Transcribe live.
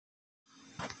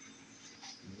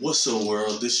What's up,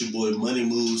 world? This your boy Money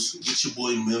Moves with your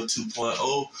boy Memph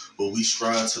 2.0, where we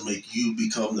strive to make you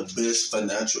become the best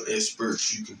financial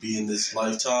experts you can be in this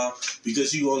lifetime,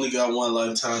 because you only got one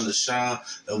lifetime to shine,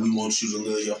 and we want you to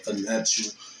live your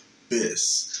financial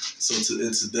best. So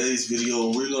in today's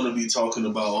video, we're going to be talking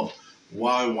about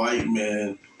why white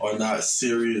men are not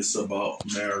serious about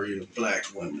marrying black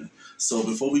women. So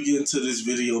before we get into this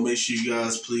video, make sure you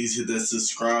guys please hit that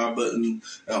subscribe button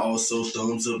and also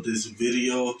thumbs up this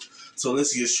video. So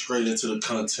let's get straight into the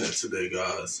content today,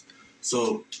 guys.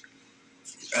 So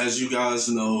as you guys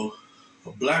know,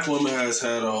 black women has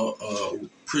had a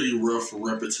pretty rough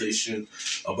reputation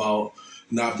about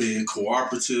not being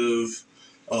cooperative,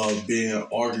 being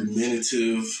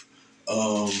argumentative,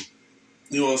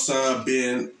 you know what I'm saying,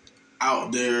 being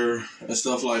out there and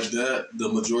stuff like that, the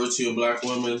majority of black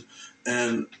women.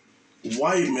 And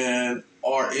white men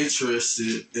are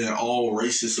interested in all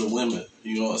races of women,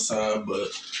 you know what I'm saying? But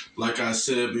like I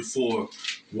said before,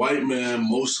 white men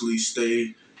mostly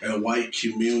stay in white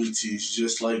communities,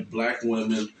 just like black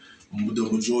women. The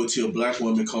majority of black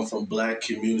women come from black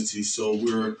communities, so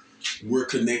we're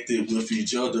connected with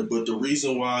each other. But the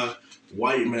reason why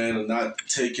white men are not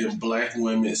taking black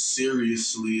women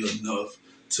seriously enough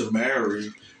to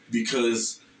marry,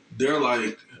 because they're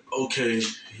like, okay,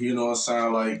 you know what I'm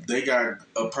saying, like they got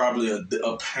probably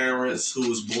a parents who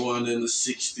was born in the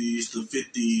 60s, the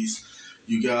 50s.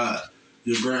 You got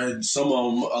your some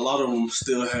of them, a lot of them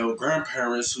still have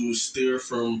grandparents who still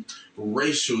from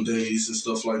racial days and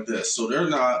stuff like that. So they're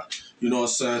not, you know what I'm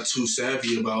saying, too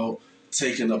savvy about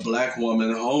taking a black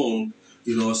woman home,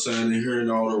 you know what I'm saying, and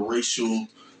hearing all the racial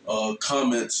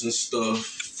comments and stuff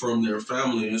from their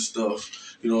family and stuff.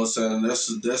 You know what I'm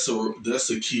saying? That's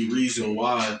a key reason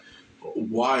why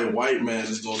white man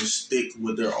is going to stick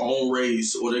with their own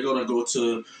race, or they're going to go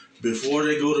to, before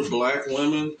they go to black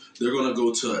women, they're going to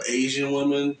go to Asian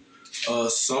women,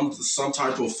 some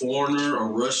type of foreigner, a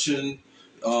Russian,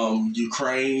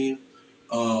 Ukraine,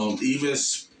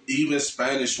 even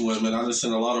Spanish women. I just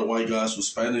seen a lot of white guys with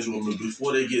Spanish women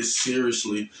before they get serious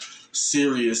in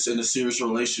a serious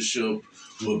relationship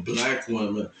with black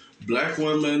women. Black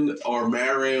women are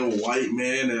marrying white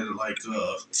men at like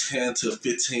a 10 to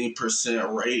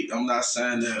 15% rate. I'm not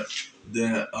saying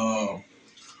that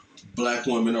black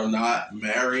women are not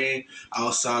marrying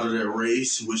outside of their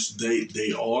race, which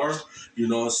they are, you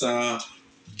know what I'm saying?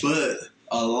 But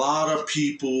a lot of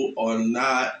people are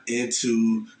not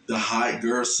into the hot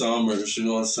girl summers, you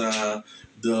know what I'm saying?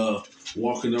 The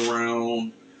walking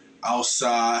around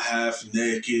outside half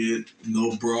naked,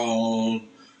 no bra on.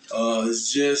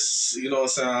 It's just, you know what I'm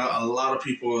saying, a lot of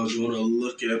people are going to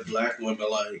look at black women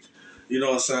like, you know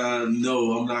what I'm saying,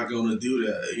 no, I'm not going to do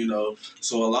that, you know.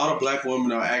 So a lot of black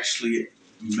women are actually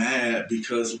mad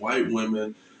because white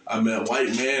men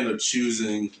are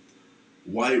choosing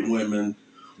white women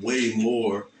way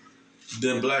more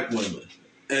than black women.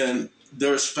 And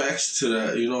there's facts to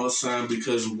that, you know what I'm saying,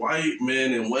 because white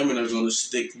men and women are going to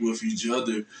stick with each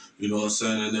other, you know what I'm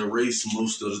saying, in their race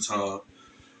most of the time.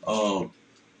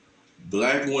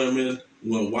 Black women,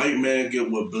 when white men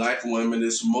get with black women,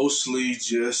 it's mostly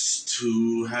just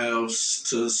to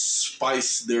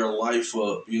spice their life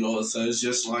up. You know what I'm saying? It's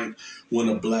just like when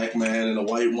a black man and a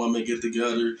white woman get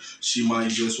together, she might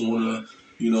just want to,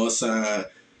 you know what I'm saying,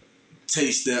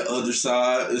 taste that other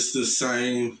side. It's the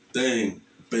same thing,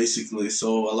 basically.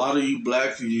 So a lot of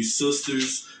you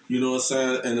sisters, you know what I'm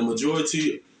saying, and the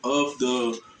majority of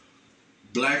the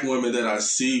black women that I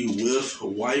see with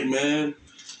white men,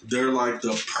 they're like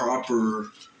the proper,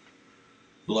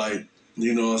 like,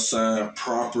 you know what I'm saying,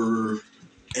 proper,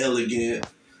 elegant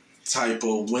type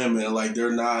of women. Like,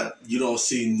 they're not, you don't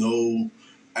see no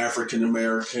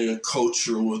African-American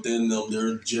culture within them.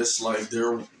 They're just like,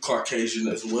 they're Caucasian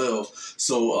as well.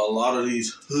 So a lot of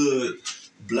these hood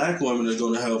black women are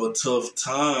going to have a tough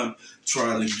time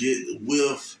trying to get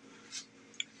with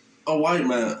a white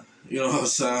man. You know what I'm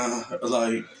saying?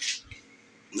 Like,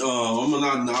 I'm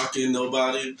not knocking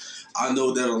nobody. I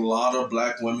know that a lot of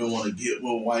black women want to get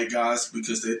with white guys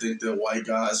because they think that white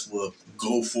guys will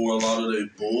go for a lot of their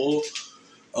bull.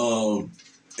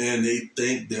 And they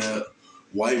think that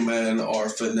most white men are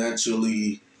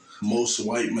financially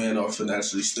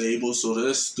stable. So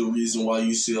that's the reason why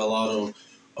you see a lot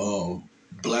of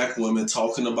black women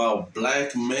talking about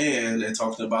black men and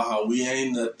talking about how we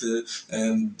ain't nothing,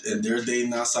 and they're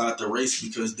dating outside the race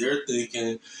because they're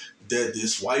thinking that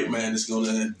this white man is going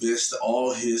to invest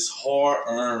all his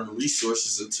hard-earned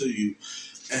resources into you,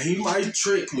 and he might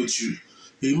trick with you.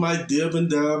 He might dib and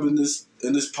dab in this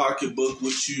pocketbook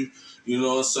with you, You know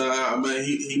what I'm saying? I mean,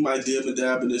 he might dib and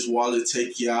dab in his wallet,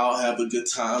 take you out, have a good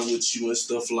time with you and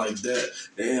stuff like that.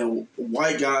 And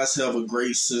white guys have a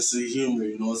great sense of humor,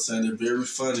 you know what I'm saying? They're very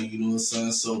funny, you know what I'm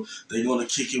saying? So they're going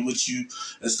to kick it with you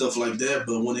and stuff like that.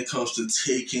 But when it comes to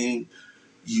taking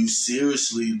you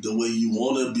seriously, the way you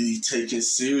want to be taken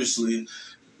seriously,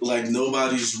 like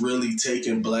nobody's really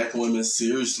taking black women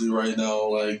seriously right now.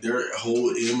 Like their whole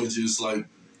image is like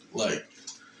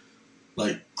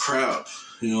crap.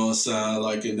 You know what I'm saying?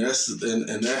 Like, and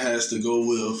that has to go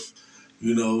with,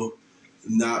 you know,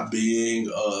 not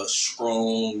being a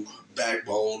strong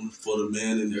backbone for the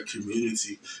men in their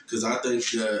community. Because I think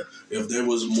that if there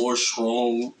was more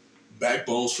strong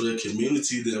backbones for their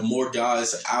community, then more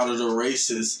guys out of the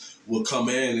races will come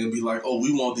in and be like, oh,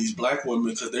 we want these black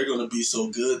women because they're going to be so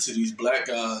good to these black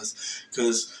guys.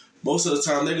 Because most of the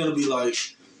time they're going to be like,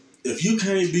 if you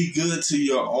can't be good to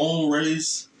your own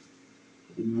race,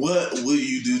 what will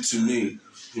you do to me?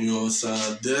 You know what I'm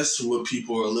saying? That's what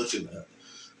people are looking at.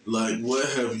 Like, what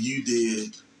have you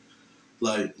did?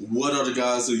 Like, what other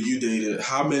guys have you dated?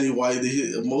 How many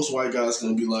most white guys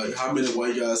gonna be like, how many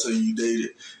white guys have you dated?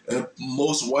 And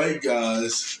most white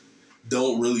guys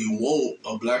don't really want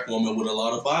a black woman with a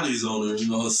lot of bodies on her. You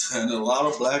know what I'm saying? A lot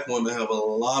of black women have a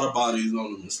lot of bodies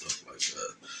on them and stuff like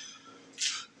that.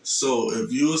 So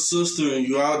if you're a sister and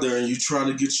you're out there and you're trying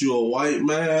to get you a white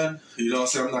man, you know what I'm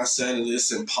saying? I'm not saying that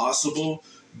it's impossible.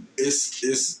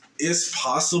 It's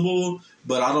possible,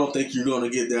 but I don't think you're going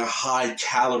to get that high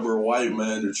caliber white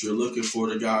man that you're looking for.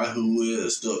 The guy who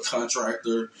is the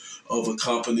contractor of a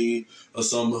company or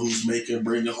someone who's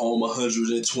bringing home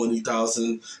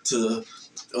 $120,000 to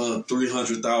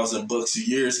 $300,000 a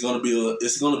year. It's going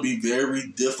to be very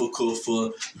difficult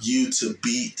for you to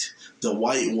beat the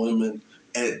white women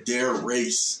at their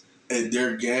race, at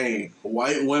their game.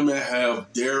 White women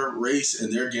have their race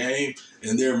and their game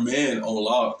and their men on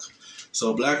lock.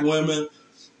 So black women,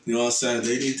 you know what I'm saying,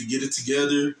 they need to get it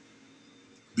together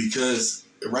because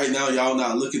right now y'all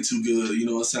not looking too good. You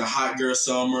know what I'm saying? Hot Girl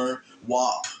Summer,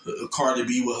 WAP, Cardi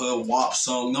B with her WAP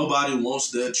song. Nobody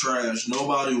wants that trash.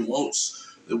 Nobody wants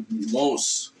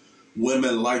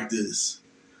women like this.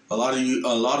 A lot of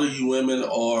you women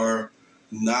are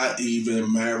not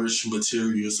even marriage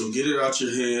material. So get it out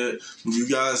your head. You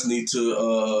guys need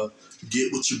to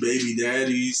get with your baby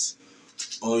daddies.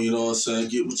 Or, you know what I'm saying,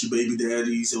 get with your baby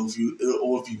daddies. Or if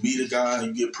you meet a guy and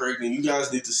you get pregnant, you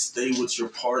guys need to stay with your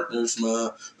partners,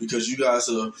 man, because you guys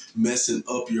are messing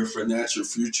up your financial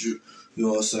future. You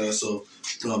know what I'm saying? So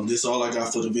this is all I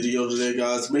got for the video today,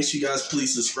 guys. Make sure you guys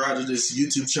please subscribe to this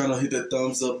YouTube channel. Hit that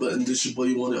thumbs up button. This your boy,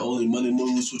 you want it only Money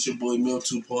Moves with your boy Memph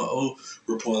 2.0.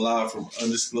 Reporting live from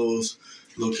undisclosed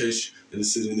location in the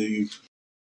city near you.